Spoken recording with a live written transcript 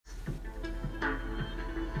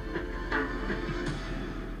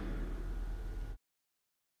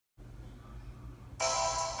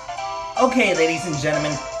Okay, ladies and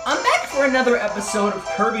gentlemen, I'm back for another episode of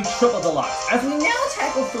Kirby Triple Deluxe, as we now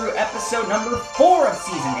tackle through episode number 4 of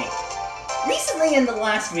Season 8. Recently in the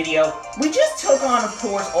last video, we just took on, of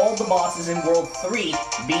course, all the bosses in World 3,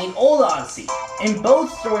 being Old Odyssey, in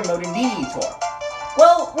both Story Mode and DD Tour.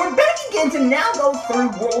 Well, we're back again to now go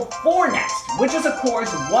through World 4 next, which is, of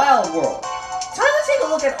course, Wild World. Time to take a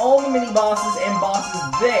look at all the mini-bosses and bosses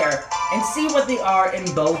there, and see what they are in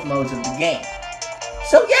both modes of the game.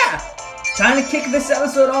 So yeah! Time to kick this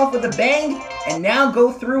episode off with a bang, and now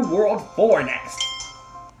go through World 4 next.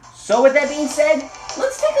 So with that being said,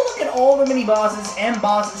 let's take a look at all the mini-bosses and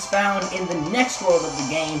bosses found in the next world of the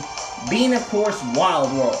game, being of course Wild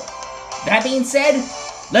World. That being said,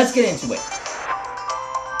 let's get into it.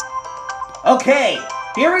 Okay,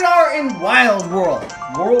 here we are in Wild World,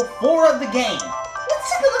 World 4 of the game.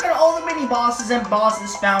 Let's take a look at all the mini-bosses and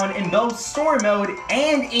bosses found in both Story Mode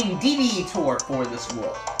and in DD Tour for this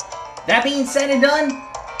world. That being said and done,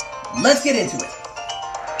 let's get into it.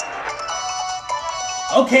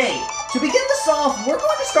 Okay, to begin this off, we're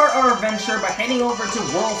going to start our adventure by heading over to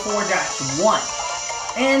World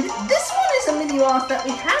 4-1. And this one is a mini-boss that we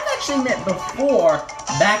have actually met before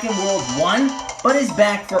back in World 1, but is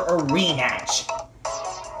back for a rematch.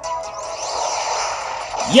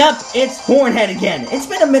 Yup, it's Hornhead again. It's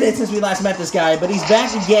been a minute since we last met this guy, but he's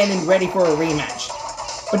back again and ready for a rematch.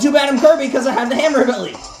 But too bad I'm Kirby because I have the hammer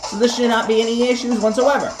ability. So this should not be any issues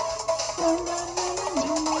whatsoever.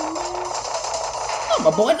 Oh,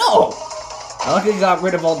 my boy, no! I luckily got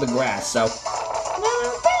rid of all the grass, so...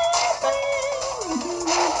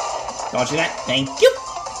 Dodging that, thank you!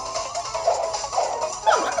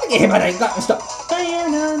 No, I'm not gonna get hit by that, you got me stuck.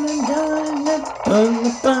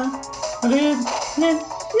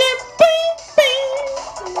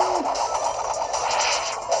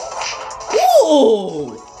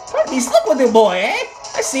 Ooh! Pretty slick with you, boy, eh?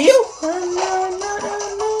 I see you!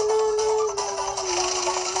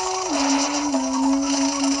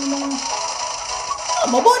 Oh,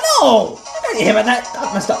 my boy, no! I got hit by that.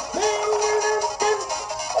 Got messed up.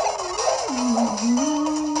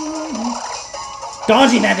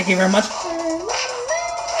 Dodging that, thank you very much.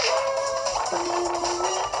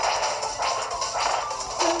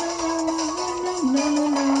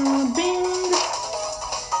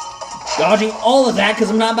 Dodging all of that because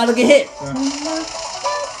I'm not about to get hit.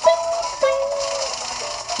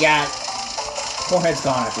 Yeah, Forehead's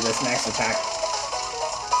gone after this next attack.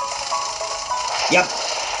 Yep,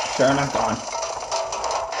 sure enough, gone.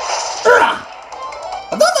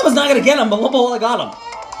 I thought that was not going to get him, but look what I got him.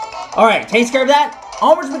 Alright, takes care of that.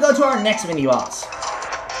 Onwards we go to our next mini-boss.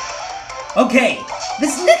 Okay,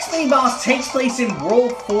 this next mini-boss takes place in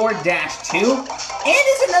World 4-2, and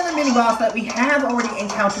is another mini-boss that we have already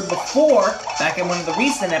encountered before, back in one of the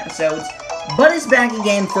recent episodes, but is back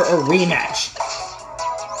again for a rematch.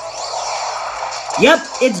 Yep,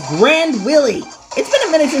 it's Grand Willy. It's been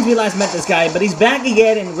a minute since we last met this guy, but he's back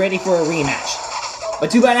again and ready for a rematch.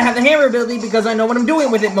 But too bad I have the hammer ability because I know what I'm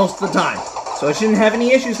doing with it most of the time. So I shouldn't have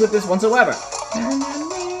any issues with this whatsoever.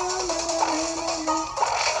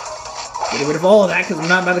 Get rid of all of that because I'm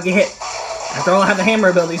not about to get hit. After all, I have the hammer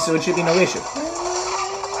ability, so it should be no issue.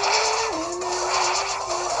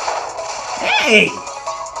 Hey!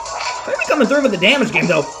 Kirby coming through with the damage game,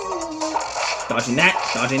 though. Dodging that,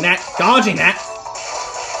 dodging that, dodging that.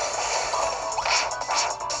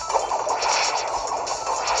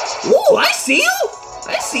 Ooh, I see you!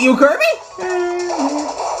 I see you, Kirby!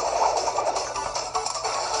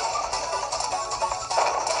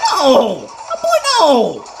 No! Oh boy,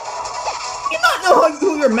 no! You not know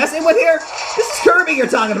who you're messing with here? This is Kirby you're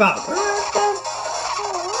talking about!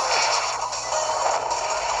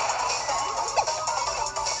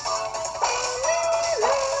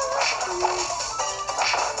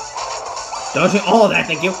 Dodging all of that,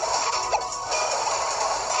 thank you.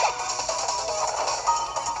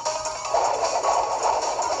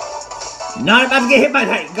 Not about to get hit by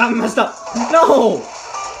that. Got messed up. No!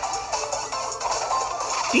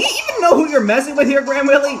 Do you even know who you're messing with here, Grand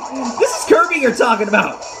Willy? This is Kirby you're talking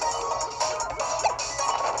about.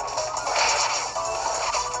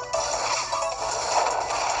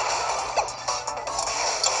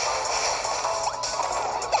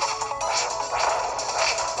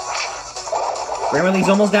 Grand Willy's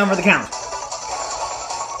almost down for the count.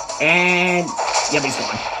 And... yep, he's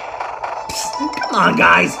gone. Psst, come on,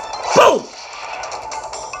 guys. Boom!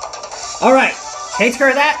 Alright, takes care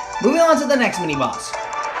of that. Moving on to the next mini-boss.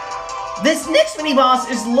 This next mini-boss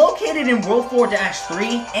is located in World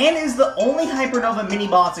 4-3 and is the only Hypernova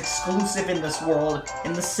mini-boss exclusive in this world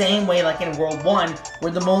in the same way like in World 1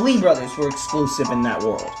 where the Moline brothers were exclusive in that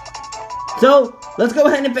world. So, let's go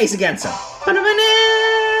ahead and face against him.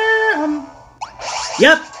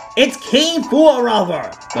 Yep, it's King Fool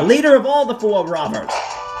Rover, the leader of all the Fool Rovers.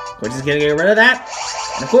 We're just gonna get rid of that.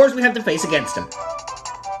 And of course, we have to face against him.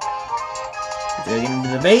 Let's get into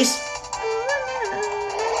the base.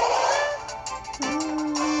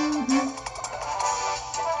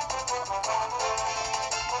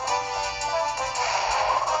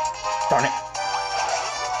 Darn it.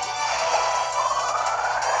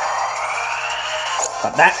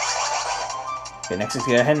 Got that. Okay, next is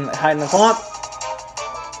gonna hide in the clock.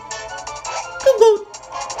 Go.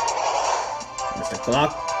 Mr.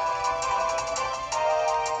 Clock.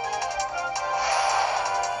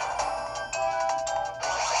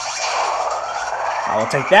 I will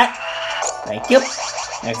take that. Thank you.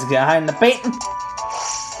 Next is gonna hide in the painting.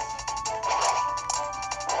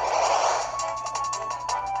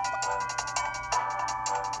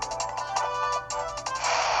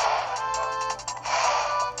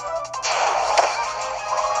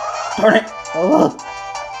 Darn it. Oh.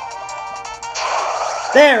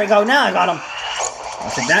 There we go. Now I got him.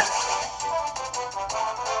 I'll take that.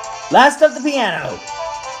 Last of the piano.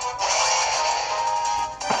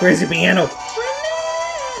 Crazy piano.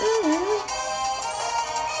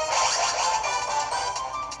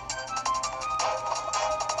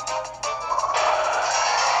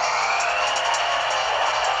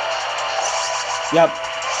 Yep.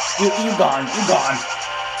 You gone. You gone.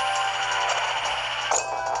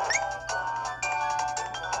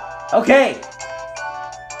 Okay.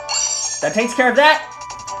 That takes care of that.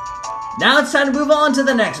 Now it's time to move on to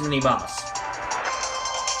the next mini-boss.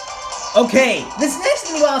 Okay, this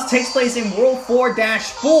next mini-boss takes place in World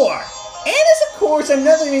 4-4. And is, of course,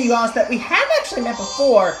 another mini-boss that we have actually met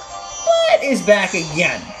before, but is back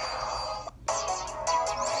again.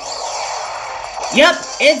 Yep,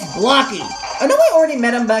 it's Blocky. I know I already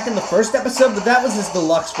met him back in the first episode, but that was his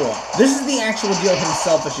deluxe form. This is the actual deal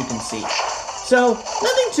himself, as you can see. So,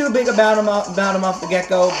 nothing too big about him off the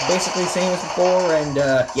get-go. Basically, same as before, and,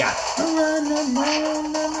 yeah.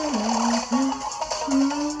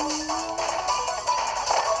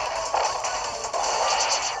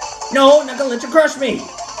 No, not gonna let you crush me!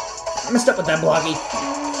 I messed up with that, Blocky.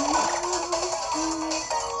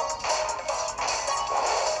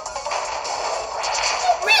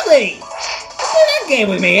 Really? Play that game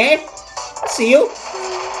with me, eh? I see you.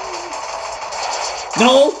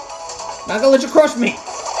 No! Not gonna let you crush me!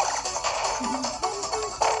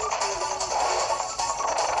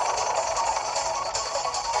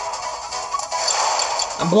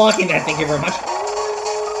 I'm blocking that, thank you very much.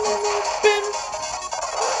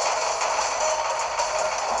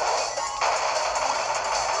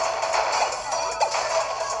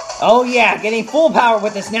 Oh yeah, getting full power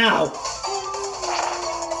with this now!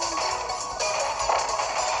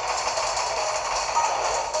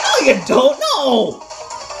 No, you don't! No!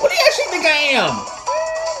 What do you actually think I am?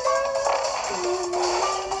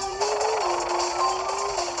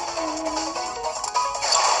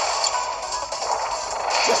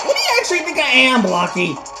 What do you actually think I am,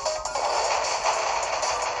 Blocky?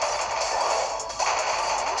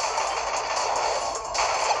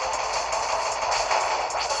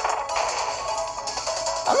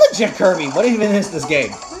 I'm legit Kirby. What even is this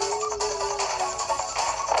game?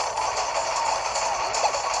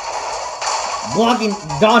 Blocking,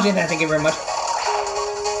 dodging that, thank you very much.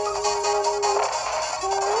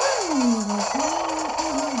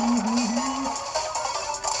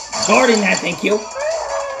 Guarding that, thank you.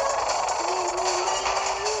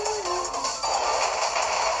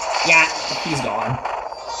 Yeah, he's gone.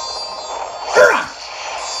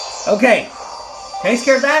 Okay, takes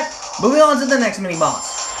care of that. Moving on to the next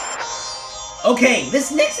mini-boss. Okay,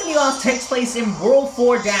 this next mini-boss takes place in World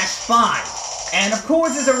 4-5. And of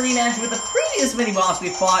course, it's a rematch with the previous mini-boss we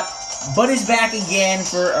fought, but is back again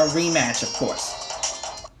for a rematch, of course.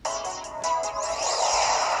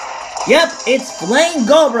 Yep, it's Flame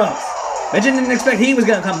Gobros. Bet you didn't expect he was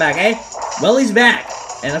gonna come back, eh? Well, he's back.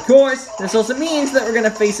 And of course, this also means that we're gonna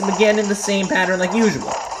face him again in the same pattern like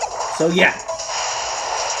usual. So yeah.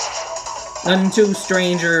 Nothing too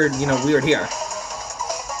strange or, weird here.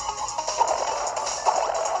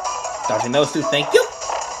 Dodging those two, thank you.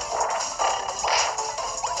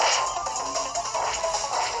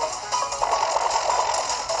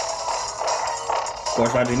 Of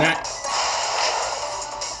course, dodging that.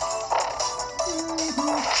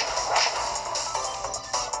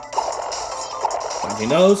 Dodging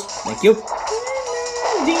those, thank you.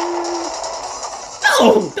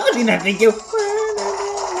 No! Dodging that, thank you. Do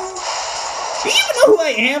you even know who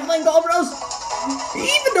I am, Flame Gobros? Do you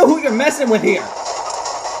even know who you're messing with here?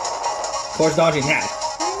 Of course, dodging that.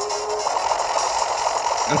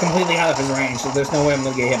 I'm completely out of his range, so there's no way I'm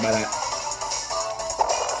gonna get hit by that.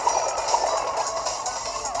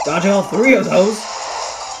 Dodging all three of those.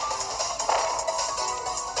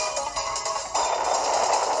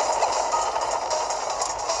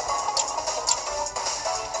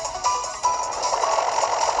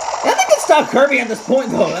 Nothing can stop Kirby at this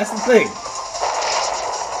point, though. That's the thing.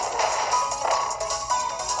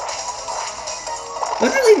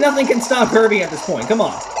 Literally nothing can stop Kirby at this point. Come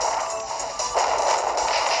on.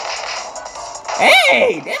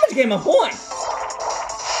 Hey! Damage game on point!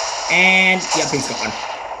 And, yep, he's gone.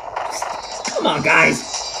 Come on, guys.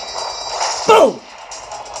 Boom!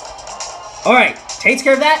 Alright, takes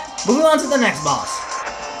care of that. Moving on to the next boss.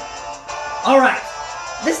 Alright.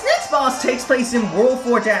 This next boss takes place in World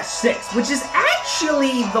 4-6, which is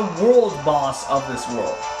actually the world boss of this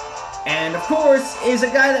world. And, of course, is a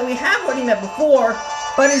guy that we have already met before,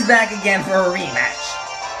 but is back again for a rematch.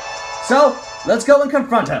 So, let's go and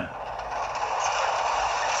confront him.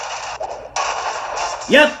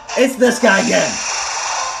 Yep, it's this guy again.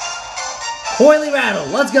 Coily Rattle,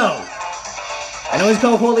 let's go. I know he's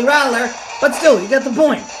called Coily Rattler, but still, you get the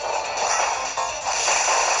point.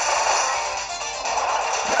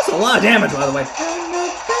 That's a lot of damage, by the way.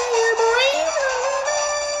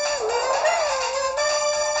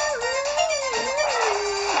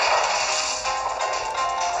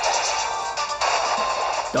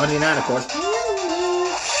 Dodging that, of course.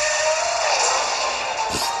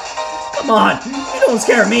 Come on, you don't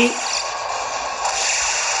scare me.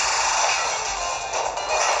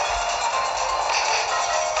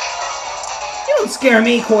 You don't scare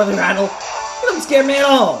me, Coily Rattle. You don't scare me at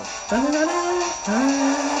all.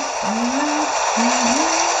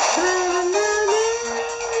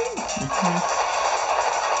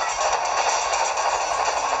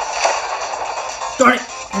 Darn it!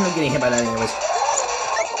 I'm not getting hit by that anyways.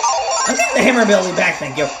 I'm getting the hammer ability back,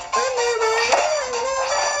 thank you.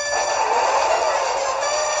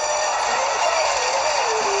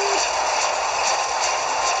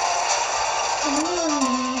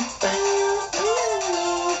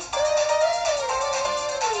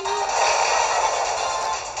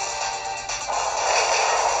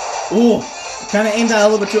 Ooh, kind of aimed that a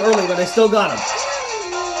little bit too early, but I still got him.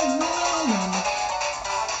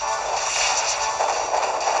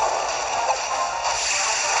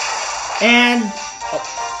 And, oh,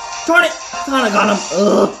 darn it! I thought I got him.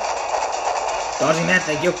 Ugh. Dodging that,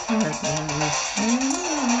 thank you.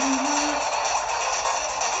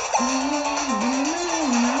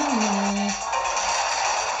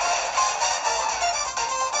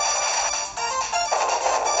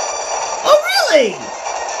 Oh, really?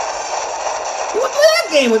 You want to play that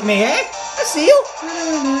game with me, eh? I see you.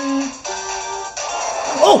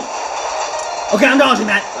 Oh! Okay, I'm dodging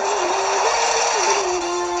that.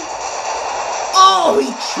 Oh,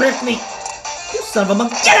 he tricked me! You son of a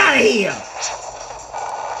monkey! Get out of here!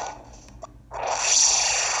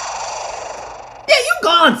 Yeah, you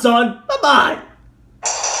gone, son! Bye-bye!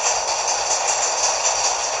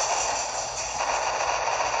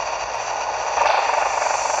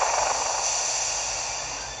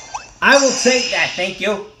 I will take that, thank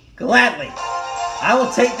you. Gladly. I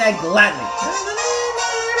will take that gladly.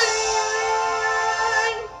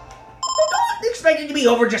 Don't expect it to be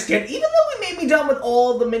over just yet. Even though we may be done with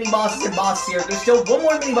all the mini-bosses and bosses here, there's still one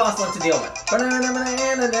more mini-boss left to deal with. Let's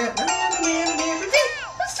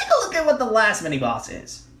take a look at what the last mini-boss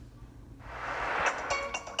is.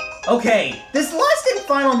 Okay, this last and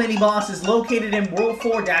final mini-boss is located in World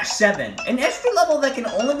 4-7, an extra level that can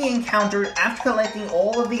only be encountered after collecting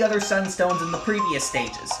all of the other sunstones in the previous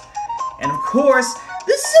stages. And of course,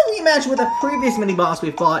 this is a rematch with a previous mini-boss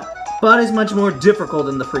we fought, but is much more difficult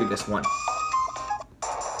than the previous one.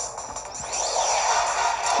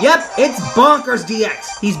 Yep, it's Bonkers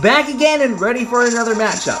DX. He's back again and ready for another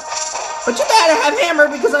matchup. But you better have Hammer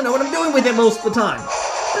because I know what I'm doing with it most of the time.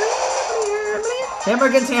 Hammer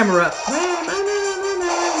against Hammer up.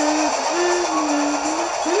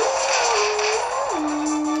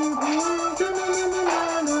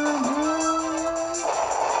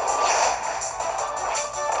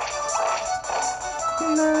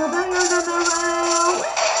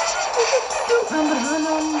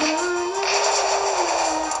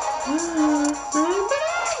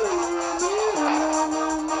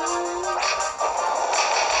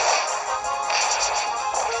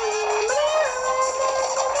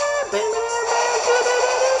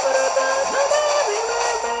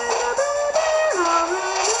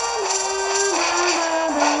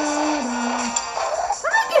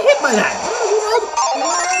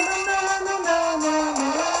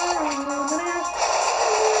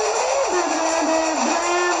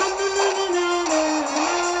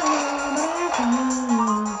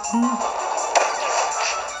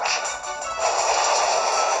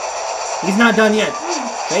 He's not done yet.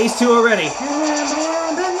 Phase 2 already.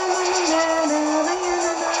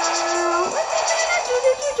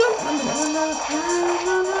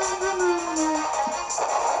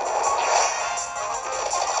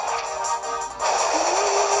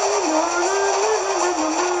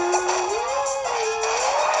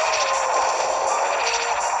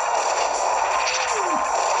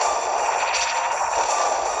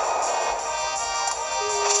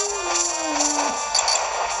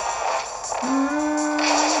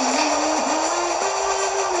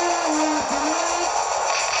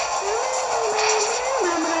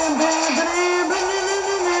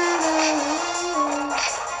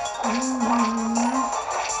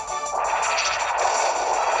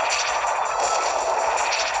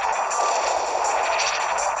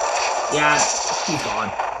 Yeah, he's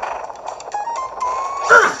gone.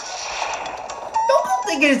 Don't go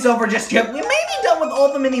thinking it's over just yet. We may be done with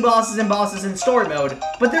all the mini-bosses and bosses in story mode,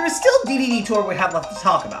 but there is still DDD Tour we have left to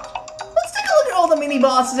talk about. Let's take a look at all the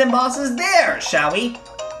mini-bosses and bosses there, shall we?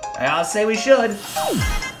 I ought to say we should. Oh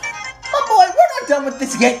boy, we're not done with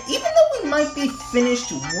this yet. Even though we might be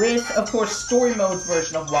finished with, of course, story mode's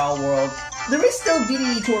version of Wild World, there is still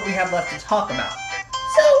DDD Tour we have left to talk about.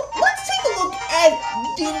 So, let's take a look at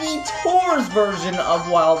DDD Tour's version of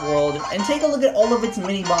Wild World and take a look at all of its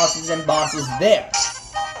mini-bosses and bosses there.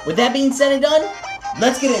 With that being said and done,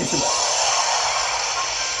 let's get into it.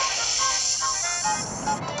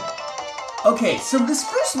 Okay, so this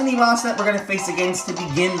first mini-boss that we're going to face against to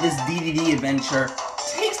begin this DDD adventure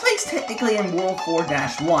takes place technically in World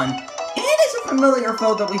 4-1, and is a familiar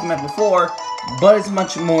foe that we've met before, but is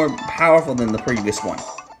much more powerful than the previous one.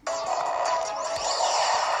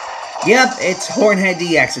 Yep, it's Hornhead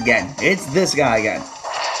DX again. It's this guy again.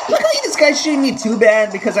 Luckily, this guy shouldn't be too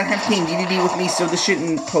bad because I have King DDD with me, so this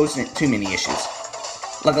shouldn't pose too many issues.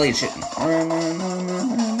 Luckily, it shouldn't.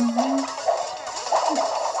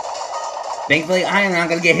 Thankfully, I am not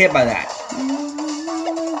going to get hit by that.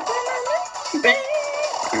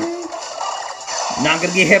 Not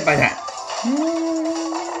going to get hit by that.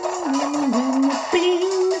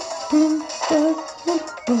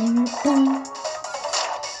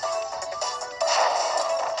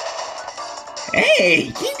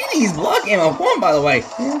 Hey, King DDD's block ammo 1, by the way.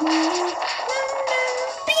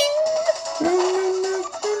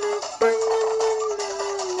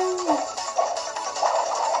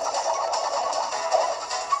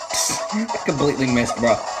 I completely missed,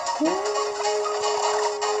 bro.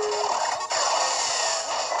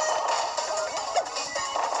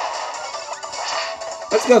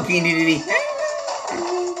 Let's go, King DDD.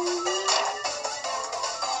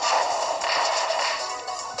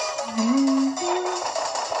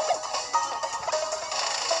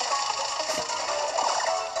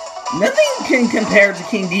 Nothing can compare to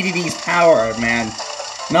King DDD's power, man.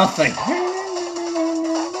 Nothing.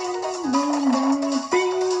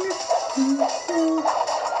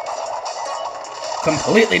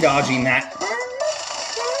 Completely dodging that.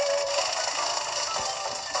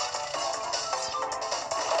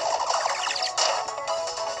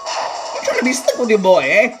 You're trying to be slick with your boy,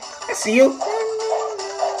 eh? I see you.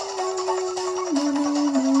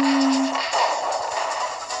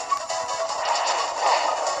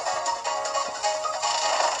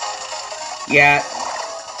 Yeah,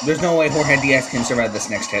 there's no way Hornhead DX can survive this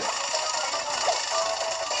next hit.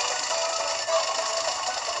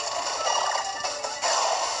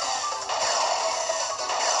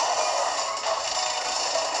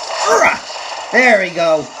 There we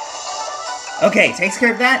go. Okay, takes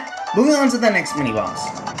care of that. Moving on to the next mini-boss.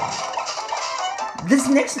 This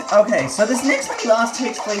next mini-boss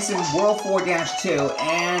takes place in World 4-2,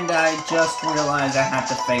 and I just realized I have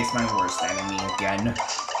to face my worst enemy again.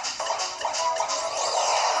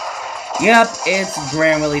 Yep, it's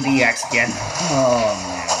Grand Willy DX again. Oh,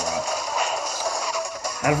 man,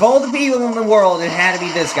 bro. Out of all the people in the world, it had to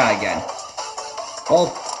be this guy again.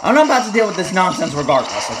 Well, I'm not about to deal with this nonsense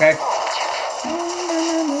regardless, okay?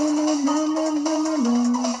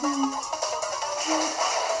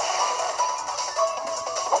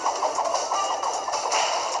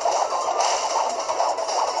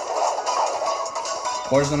 Of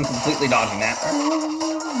course, I'm completely dodging that.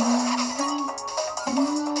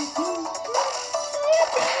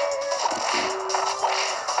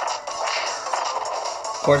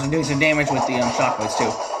 Of course, I'm doing some damage with the shockwaves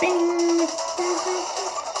too. Bing!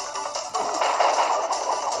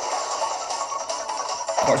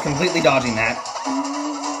 Of course, completely dodging that.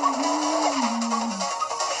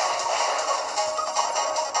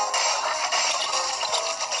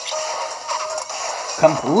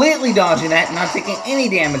 Completely dodging that, not taking any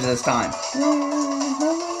damage this time.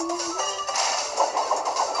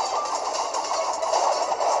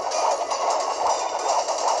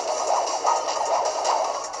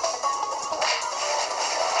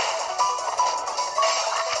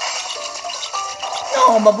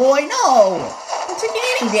 No, my boy, no! I'm taking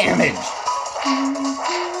any damage.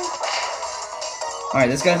 Alright,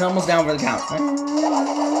 this guy's almost down for the count.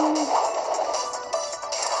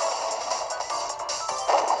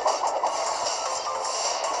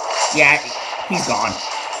 Yeah, he's gone.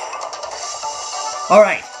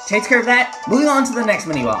 Alright, takes care of that. Moving on to the next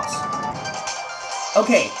mini-boss.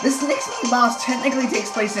 Okay, this next mini-boss technically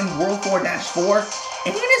takes place in World 4-4,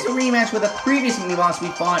 and it is a rematch with a previous mini-boss we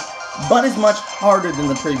fought, but is much harder than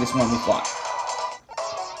the previous one we fought.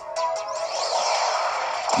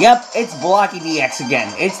 Yep, it's Blocky DX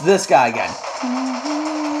again. It's this guy again.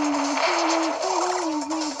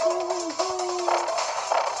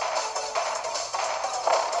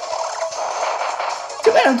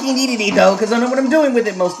 Too bad I don't need it though, because I know what I'm doing with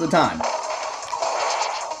it most of the time.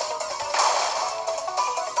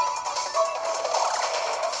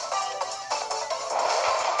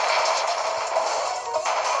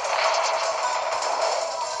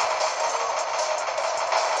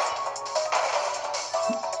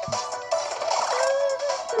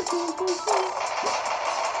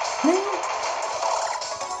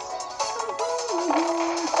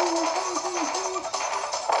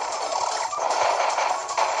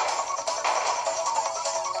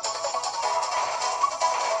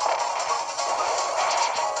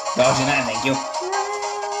 Dodging that, thank you.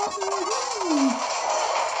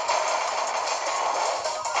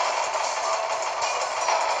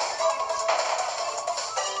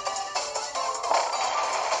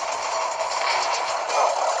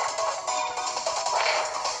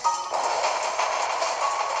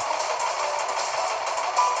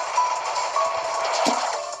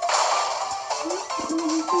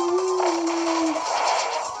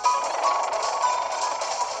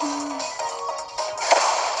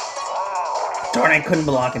 Darn, I couldn't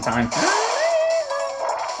block in time.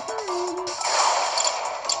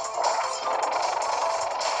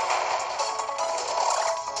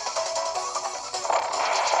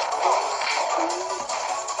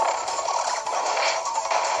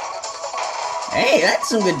 Hey, that's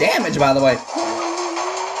some good damage, by the way.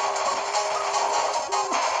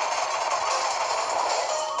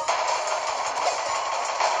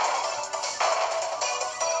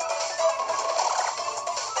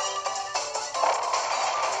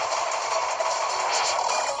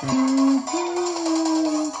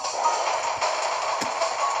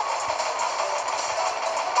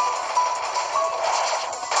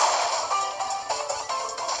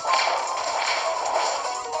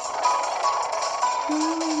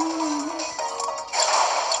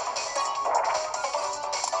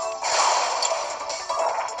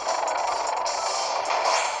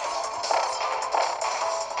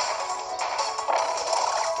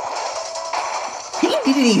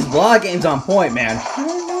 These vlog games on point, man.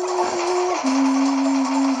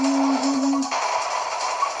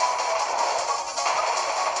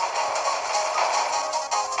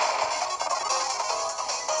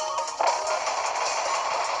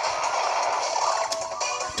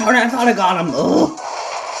 Darn it, I thought I got him. Ugh.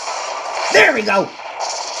 There we go.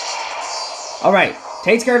 Alright,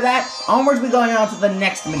 takes care of that. Onwards we go now to the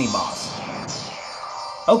next mini-boss.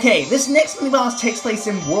 Okay, this next mini-boss takes place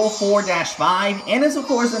in World 4-5, and is of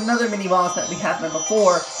course another mini-boss that we have done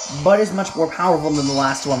before, but is much more powerful than the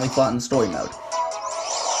last one we fought in the story mode.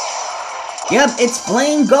 Yep, it's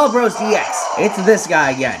Flame Gobros DX. It's this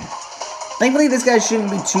guy again. Thankfully this guy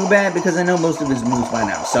shouldn't be too bad because I know most of his moves by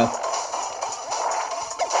now, so...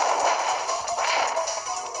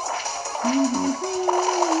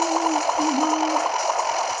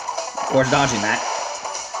 Of course, dodging that.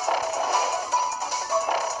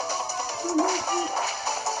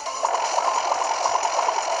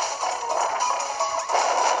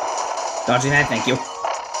 Dodging that, thank you.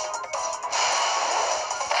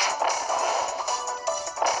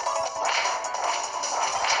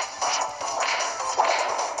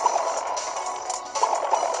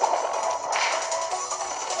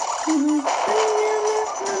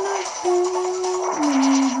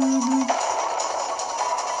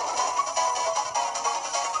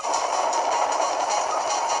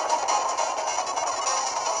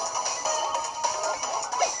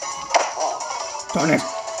 Darn it.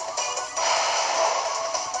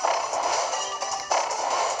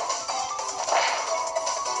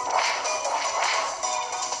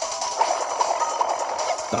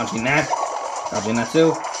 Dodging that. Dodging that too.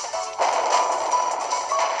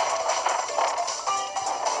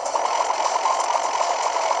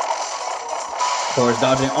 Of course,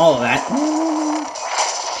 dodging all of that.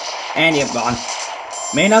 And yep, gone.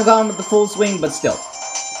 May not have gone with the full swing, but still.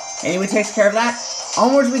 Anyway, takes care of that.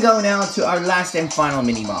 Onwards we go now to our last and final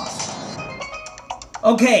mini-boss.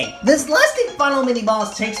 Okay, this last and final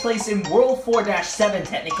mini-boss takes place in World 4-7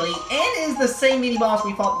 technically, and is the same mini-boss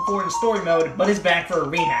we fought before in story mode, but is back for a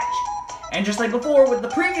rematch. And just like before, with the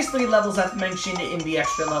previous 3 levels I've mentioned in the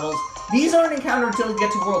extra levels, these aren't encountered until we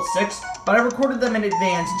get to World 6, but I recorded them in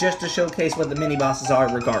advance just to showcase what the mini-bosses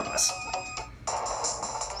are regardless.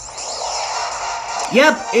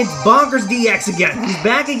 Yep, it's Bonkers DX again. He's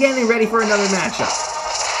back again and ready for another matchup.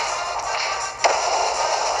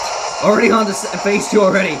 Already on to phase 2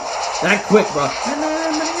 already. That quick, bro.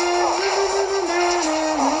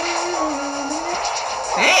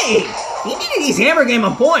 Hey! He needed his hammer game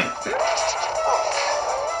on point.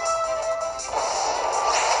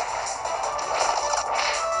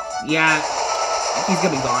 Yeah, he's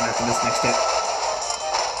gonna be gone after this next hit.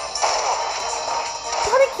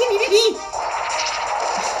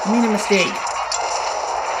 I made a mistake.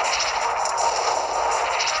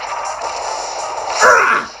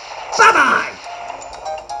 Bye-bye!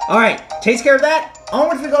 Alright, takes care of that.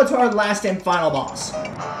 Onwards we go to our last and final boss.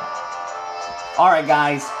 Alright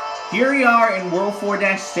guys, here we are in World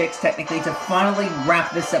 4-6 technically to finally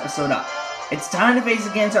wrap this episode up. It's time to face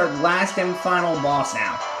against our last and final boss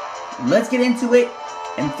now. Let's get into it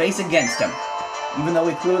and face against him. Even though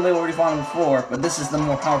we clearly already fought him before, but this is the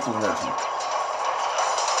more powerful version.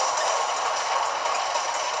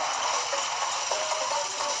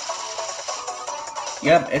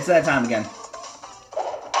 Yep, it's that time again.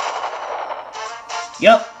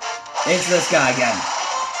 Yep, it's this guy again.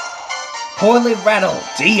 Coily Rattle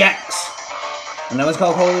DX. I know it's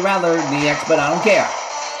called Coily Rattler DX, but I don't care.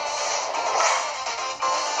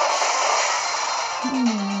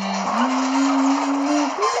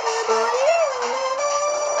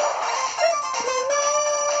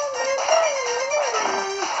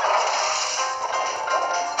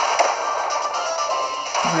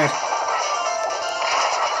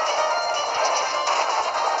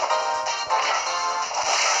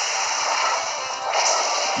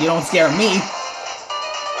 You don't scare me.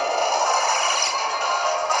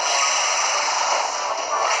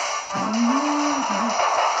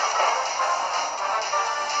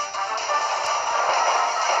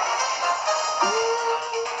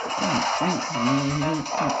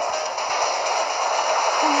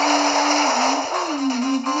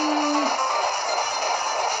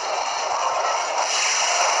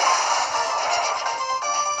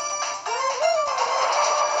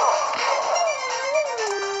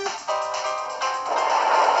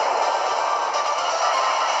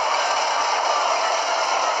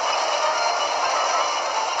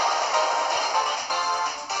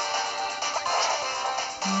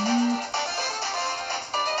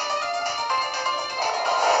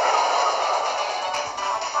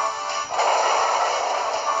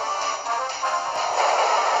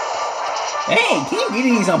 Hey, keep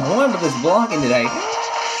getting these on point with this blocking today.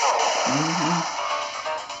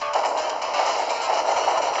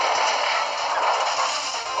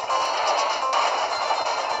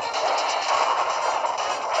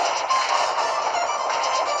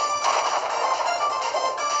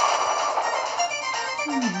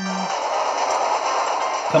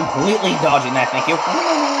 Completely dodging that, thank you.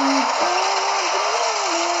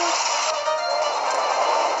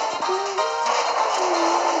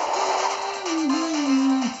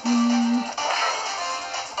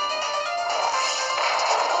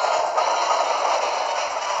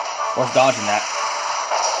 Was dodging that.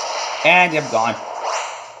 And you're gone.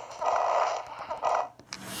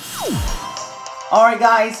 Alright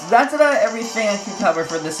guys, that's about everything I can cover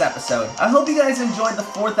for this episode. I hope you guys enjoyed the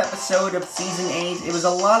 4th episode of Season 8. It was a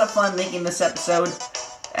lot of fun making this episode.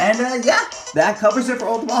 And yeah, that covers it for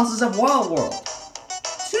Old Bosses of Wild World.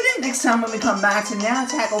 Tune in next time when we come back to now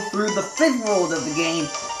tackle through the 5th world of the game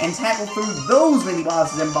and tackle through those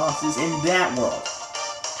mini-bosses and bosses in that world.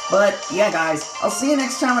 But, yeah guys, I'll see you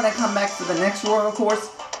next time when I come back for the next world, of course.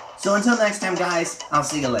 So until next time guys, I'll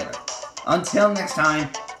see you later. Until next time,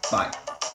 bye.